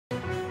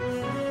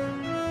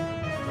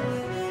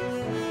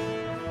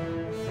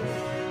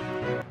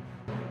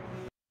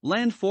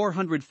Land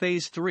 400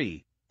 Phase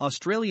 3,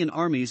 Australian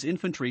Army's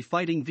Infantry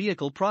Fighting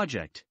Vehicle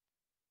Project.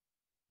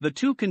 The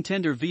two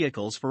contender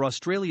vehicles for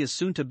Australia's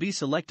soon-to-be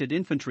selected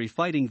Infantry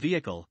Fighting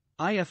Vehicle,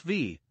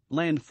 IFV,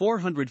 Land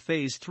 400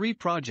 Phase 3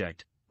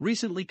 project,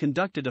 recently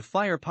conducted a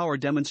firepower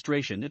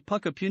demonstration at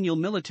Puckapunyal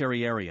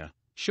Military Area,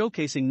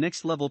 showcasing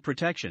next-level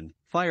protection,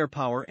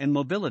 firepower and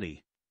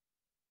mobility.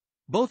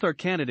 Both are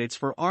candidates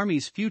for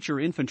Army's future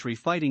infantry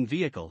fighting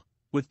vehicle,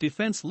 with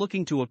Defence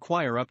looking to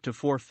acquire up to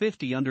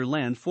 450 under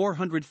Land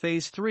 400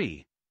 Phase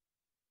 3.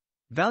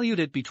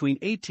 Valued at between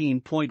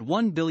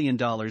 $18.1 billion and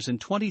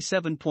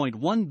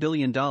 $27.1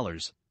 billion,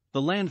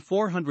 the Land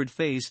 400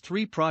 Phase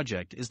 3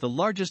 project is the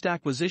largest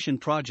acquisition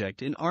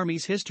project in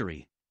Army's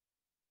history.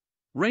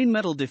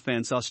 Rheinmetall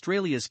Defence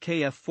Australia's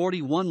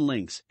KF-41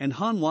 Lynx and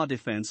Hanwha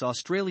Defence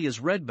Australia's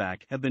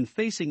Redback have been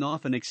facing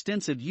off in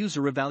extensive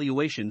user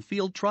evaluation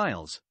field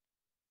trials.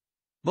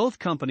 Both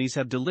companies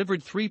have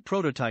delivered 3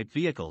 prototype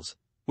vehicles,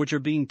 which are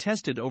being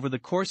tested over the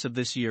course of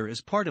this year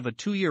as part of a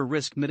 2-year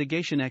risk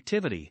mitigation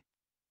activity.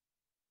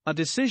 A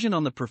decision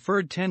on the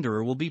preferred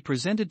tenderer will be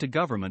presented to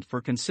government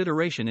for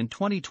consideration in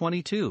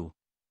 2022.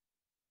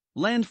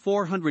 Land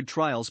 400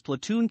 Trials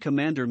Platoon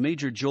Commander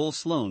Major Joel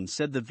Sloan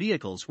said the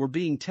vehicles were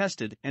being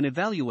tested and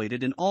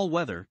evaluated in all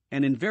weather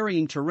and in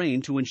varying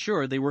terrain to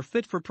ensure they were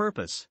fit for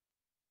purpose.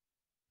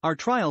 Our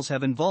trials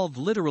have involved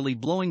literally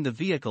blowing the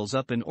vehicles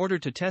up in order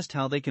to test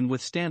how they can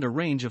withstand a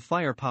range of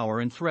firepower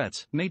and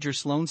threats, Major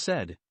Sloan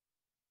said.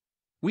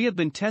 We have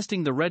been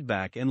testing the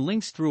Redback and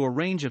Lynx through a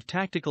range of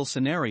tactical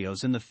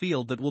scenarios in the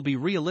field that will be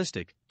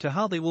realistic to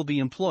how they will be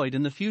employed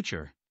in the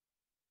future.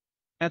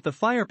 At the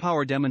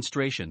firepower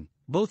demonstration,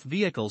 both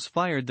vehicles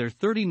fired their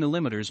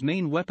 30mm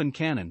main weapon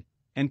cannon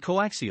and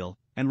coaxial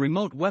and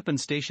remote weapon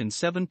station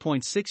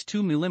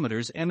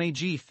 7.62mm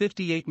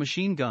MAG-58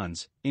 machine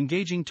guns,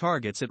 engaging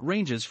targets at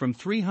ranges from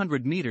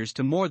 300 meters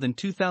to more than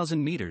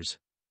 2,000 meters.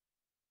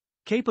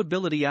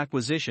 Capability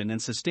Acquisition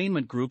and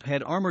Sustainment Group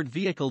Head Armored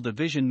Vehicle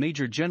Division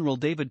Major General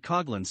David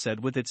Coughlin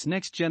said with its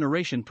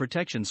next-generation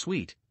protection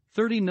suite,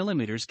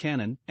 30mm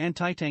cannon,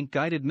 anti-tank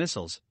guided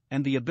missiles,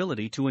 and the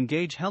ability to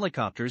engage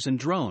helicopters and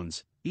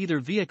drones, either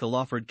vehicle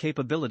offered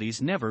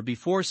capabilities never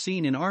before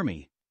seen in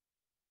Army.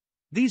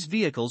 These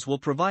vehicles will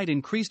provide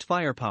increased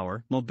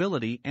firepower,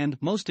 mobility and,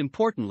 most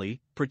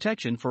importantly,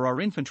 protection for our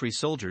infantry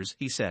soldiers,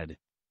 he said.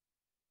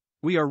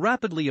 We are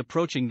rapidly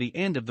approaching the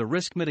end of the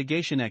risk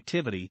mitigation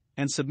activity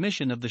and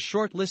submission of the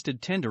shortlisted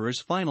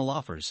tenderers' final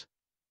offers.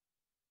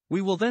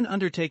 We will then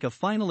undertake a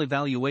final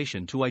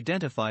evaluation to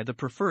identify the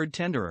preferred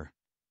tenderer.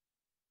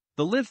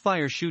 The Live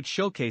Fire Shoot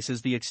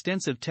showcases the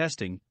extensive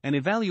testing and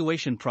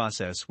evaluation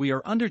process we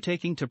are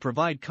undertaking to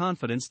provide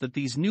confidence that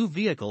these new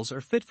vehicles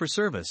are fit for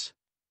service.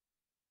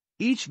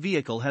 Each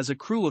vehicle has a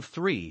crew of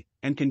 3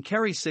 and can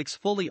carry 6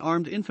 fully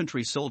armed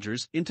infantry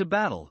soldiers into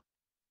battle.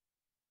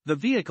 The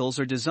vehicles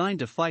are designed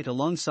to fight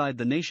alongside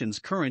the nation's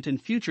current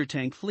and future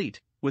tank fleet,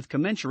 with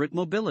commensurate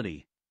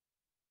mobility.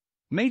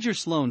 Major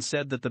Sloan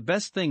said that the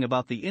best thing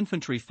about the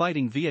infantry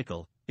fighting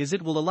vehicle is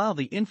it will allow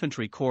the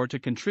infantry corps to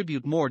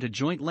contribute more to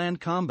joint land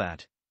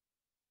combat.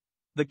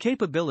 The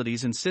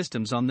capabilities and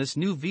systems on this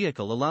new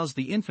vehicle allows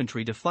the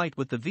infantry to fight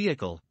with the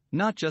vehicle,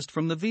 not just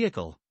from the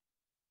vehicle.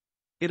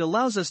 It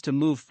allows us to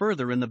move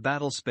further in the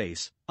battle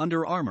space,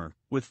 under armor,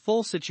 with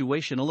full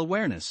situational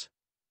awareness.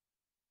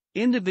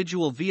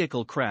 Individual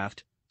vehicle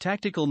craft,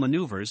 tactical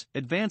maneuvers,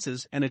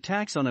 advances and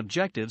attacks on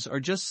objectives are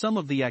just some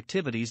of the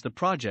activities the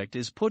project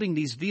is putting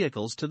these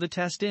vehicles to the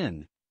test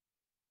in.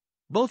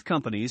 Both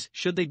companies,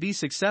 should they be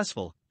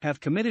successful, have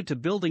committed to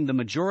building the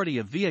majority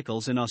of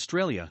vehicles in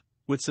Australia,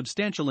 with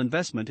substantial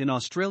investment in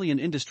Australian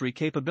industry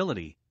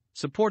capability,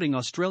 supporting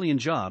Australian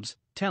jobs,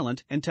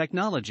 talent and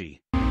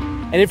technology.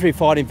 An infantry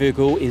fighting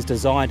vehicle is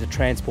designed to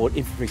transport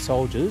infantry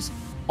soldiers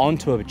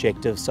onto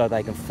objectives so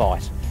they can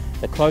fight.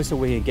 The closer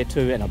we can get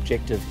to an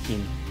objective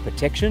in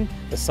protection,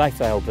 the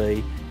safer they'll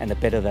be and the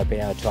better they'll be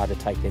able to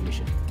undertake their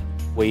mission.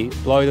 We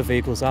blow the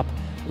vehicles up,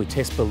 we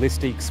test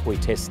ballistics, we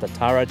test the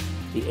turret,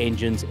 the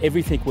engines,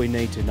 everything we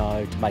need to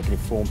know to make an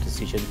informed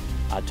decision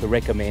to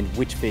recommend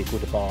which vehicle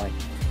to buy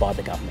by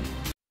the government.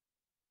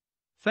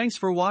 Thanks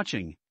for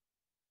watching.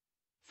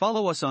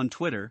 Follow us on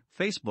Twitter,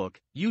 Facebook,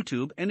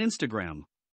 YouTube and Instagram.